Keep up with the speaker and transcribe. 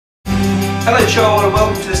Hello Charles and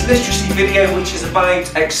welcome to this literacy video which is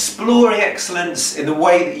about exploring excellence in the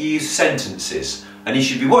way that you use sentences. And you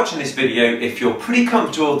should be watching this video if you're pretty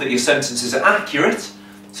comfortable that your sentences are accurate,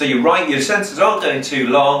 so your sentences aren't going too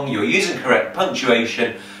long, you're using correct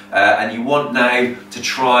punctuation, and you want now to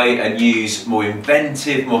try and use more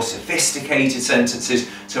inventive, more sophisticated sentences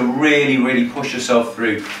to really push yourself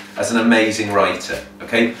through as an amazing writer.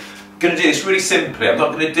 Okay? I'm going to do this really simply. I'm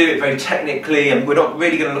not going to do it very technically, and we're not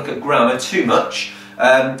really going to look at grammar too much.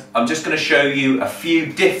 I'm just going to show you a few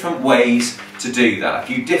different ways to do that, a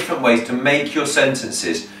few different ways to make your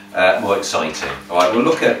sentences more exciting. All right, we'll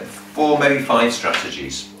look at 4, maybe 5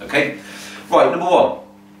 strategies. Okay, right. Number 1,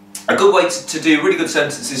 a good way to do really good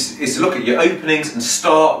sentences is to look at your openings and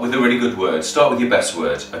start with a really good word. Start with your best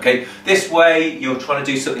word. Okay, this way you're trying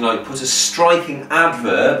to do something like put a striking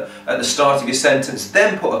adverb at the start of your sentence,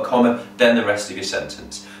 then put a comma, then the rest of your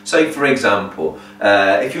sentence. So for example,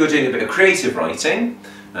 if you're doing a bit of creative writing,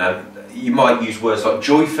 you might use words like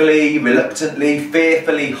joyfully, reluctantly,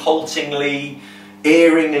 fearfully, haltingly,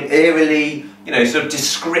 eerily, you know, sort of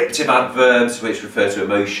descriptive adverbs which refer to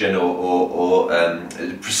emotion or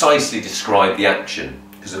precisely describe the action.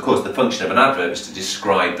 Because of course the function of an adverb is to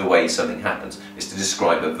describe the way something happens, it's to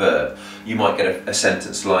describe a verb. You might get a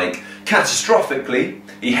sentence like, catastrophically,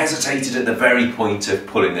 he hesitated at the very point of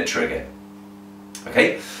pulling the trigger.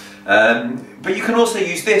 Okay? But you can also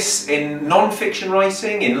use this in non-fiction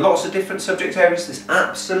writing, in lots of different subject areas. It's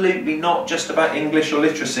absolutely not just about English or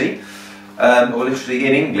literacy. Or literally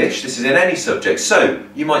in English, this is in any subject. So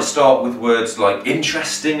you might start with words like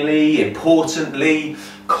interestingly, importantly,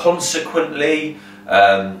 consequently,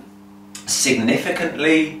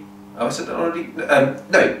 significantly. Oh, I said that already?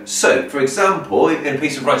 No. So, for example, in a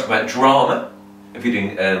piece of writing about drama, if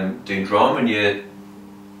you're doing drama and you're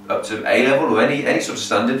up to A level or any sort of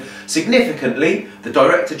standard, significantly, the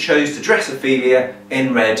director chose to dress Ophelia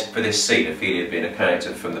in red for this scene. Ophelia being a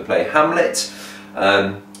character from the play Hamlet.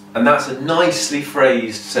 And that's a nicely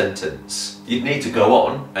phrased sentence. You'd need to go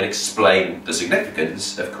on and explain the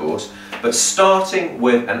significance, of course, but starting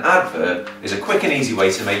with an adverb is a quick and easy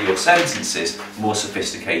way to make your sentences more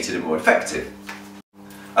sophisticated and more effective.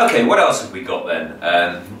 Okay, what else have we got then?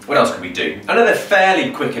 What else can we do? Another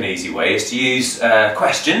fairly quick and easy way is to use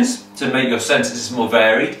questions to make your sentences more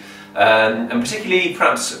varied. And particularly,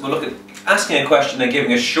 perhaps, we'll look at asking a question and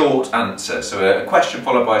giving a short answer. So a question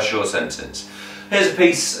followed by a short sentence. Here's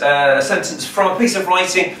a sentence from a piece of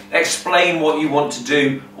writing. Explain what you want to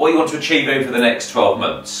do, what you want to achieve over the next 12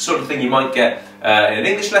 months. Sort of thing you might get in an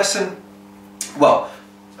English lesson. Well,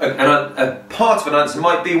 a part of an answer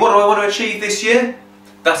might be, what do I want to achieve this year?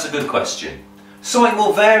 That's a good question. Something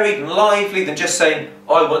more varied and lively than just saying,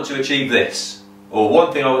 I want to achieve this, or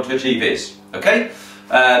one thing I want to achieve is. Okay?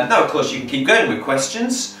 Now, of course, you can keep going with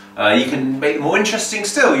questions. You can make them more interesting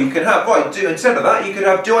still. You can have, instead of that, you could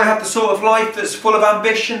have, do I have the sort of life that's full of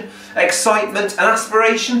ambition, excitement and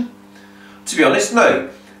aspiration? To be honest,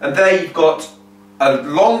 no. And there you've got a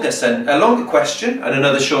longer question and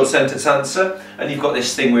another short sentence answer, and you've got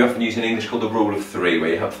this thing we often use in English called the rule of 3,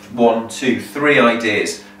 where you have 1, 2, 3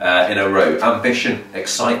 ideas in a row. Ambition,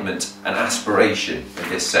 excitement and aspiration in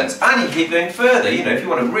this sense. And you keep going further, you know, if you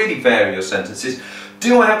want to really vary your sentences.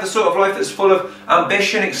 Do I have the sort of life that's full of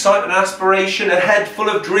ambition, excitement and aspiration, a head full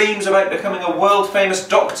of dreams about becoming a world-famous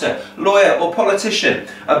doctor, lawyer or politician,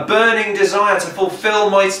 a burning desire to fulfill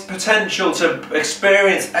my potential to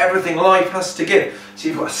experience everything life has to give? So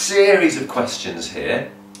you've got a series of questions here,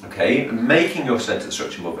 okay, making your sentence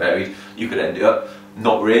structure more varied. You could end it up,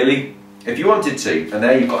 not really, if you wanted to. And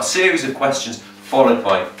there you've got a series of questions followed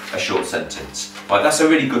by a short sentence. Right, that's a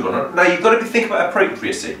really good one. Now you've got to think about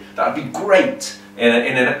appropriacy. That would be great in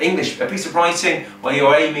an English, a piece of writing where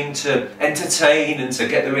you're aiming to entertain and to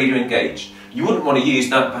get the reader engaged. You wouldn't want to use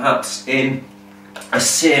that perhaps in a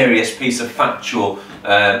serious piece of factual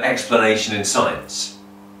explanation in science.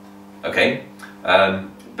 Okay?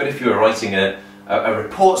 But if you're writing a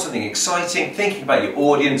report, something exciting, thinking about your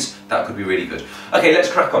audience, that could be really good. Okay,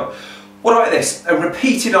 let's crack on. What about this? A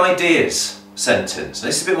repeated ideas sentence. Now,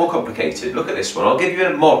 this is a bit more complicated. Look at this one. I'll give you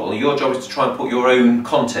a model. Your job is to try and put your own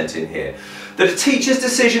content in here. That a teacher's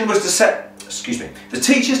decision was to set, the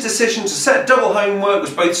teacher's decision to set double homework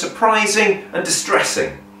was both surprising and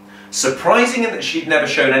distressing. Surprising in that she'd never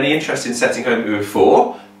shown any interest in setting homework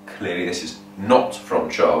before. Clearly this is not from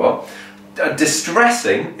Charwa.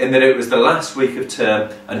 Distressing in that it was the last week of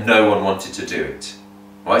term and no one wanted to do it.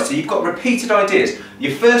 Right, so you've got repeated ideas.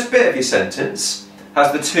 Your first bit of your sentence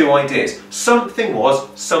has the 2 ideas. Something was,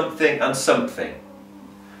 something and something.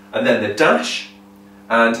 And then the dash,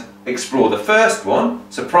 and explore the first one,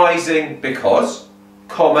 surprising because,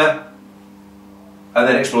 comma, and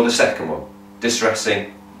then explore the second one,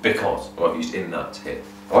 distressing because, or I've used in that here.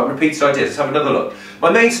 All right, repeated ideas, let's have another look. My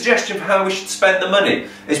main suggestion for how we should spend the money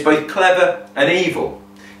is both clever and evil.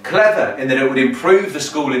 Clever in that it would improve the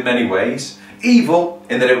school in many ways, evil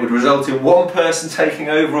in that it would result in one person taking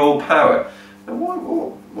overall power. And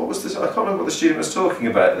what was this? I can't remember what the student was talking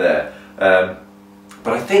about there.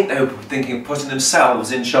 But I think they were thinking of putting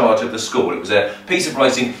themselves in charge of the school. It was a piece of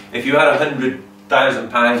writing, if you had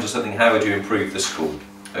 £100,000 or something, how would you improve the school?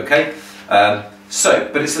 Okay? But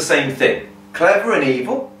it's the same thing. Clever and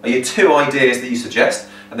evil are your two ideas that you suggest,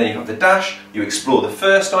 and then you have the dash, you explore the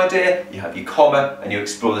first idea, you have your comma, and you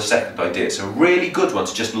explore the second idea. It's a really good one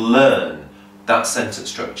to just learn that sentence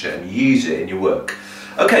structure and use it in your work.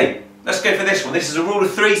 Okay, let's go for this one. This is a rule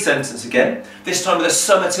of 3 sentence again, this time with a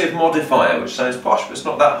summative modifier, which sounds posh, but it's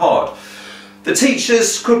not that hard. The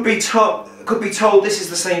teachers could be told this is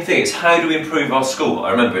the same thing, it's how do we improve our school,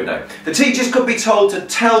 I remember it now. The teachers could be told to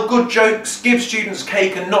tell good jokes, give students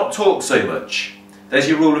cake and not talk so much. There's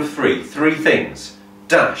your rule of 3, 3 things.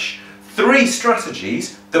 Dash, 3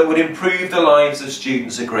 strategies that would improve the lives of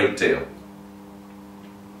students a great deal.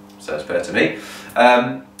 Sounds fair to me.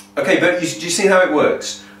 Okay, but do you see how it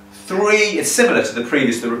works? 3, it's similar to the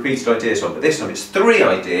previous, the repeated ideas one, but this time it's 3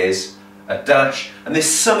 ideas, a dash, and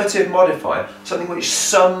this summative modifier, something which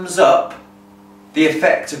sums up the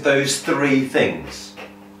effect of those 3 things.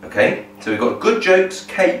 Okay, so we've got good jokes,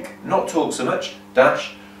 cake, not talk so much,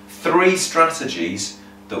 dash, 3 strategies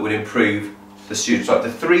that would improve the students' life.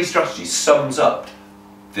 The 3 strategies sums up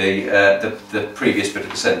the previous bit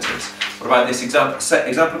of the sentence. What about this example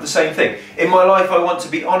of the same thing? In my life I want to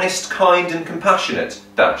be honest, kind and compassionate,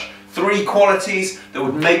 dash. 3 qualities that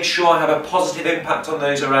would make sure I have a positive impact on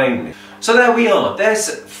those around me. So there we are. There's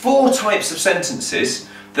 4 types of sentences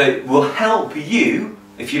that will help you,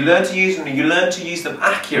 if you learn to use them and you learn to use them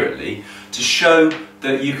accurately, to show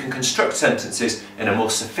that you can construct sentences in a more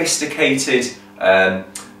sophisticated,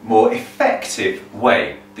 more effective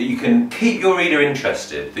way, that you can keep your reader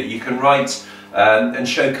interested, that you can write and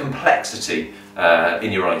show complexity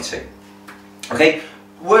in your writing. Okay,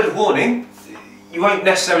 word of warning, you won't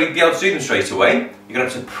necessarily be able to do them straight away. You're going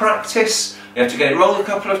to have to practice, you have to get it wrong a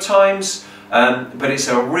couple of times, but it's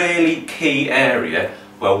a really key area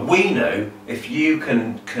where we know if you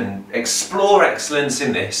can explore excellence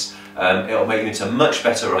in this, it'll make you into much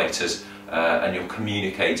better writers, and you'll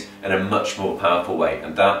communicate in a much more powerful way.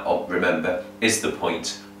 And that, remember, is the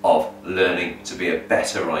point of learning to be a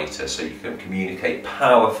better writer, so you can communicate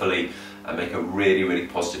powerfully and make a really, really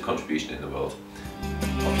positive contribution in the world.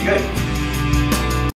 Off you go.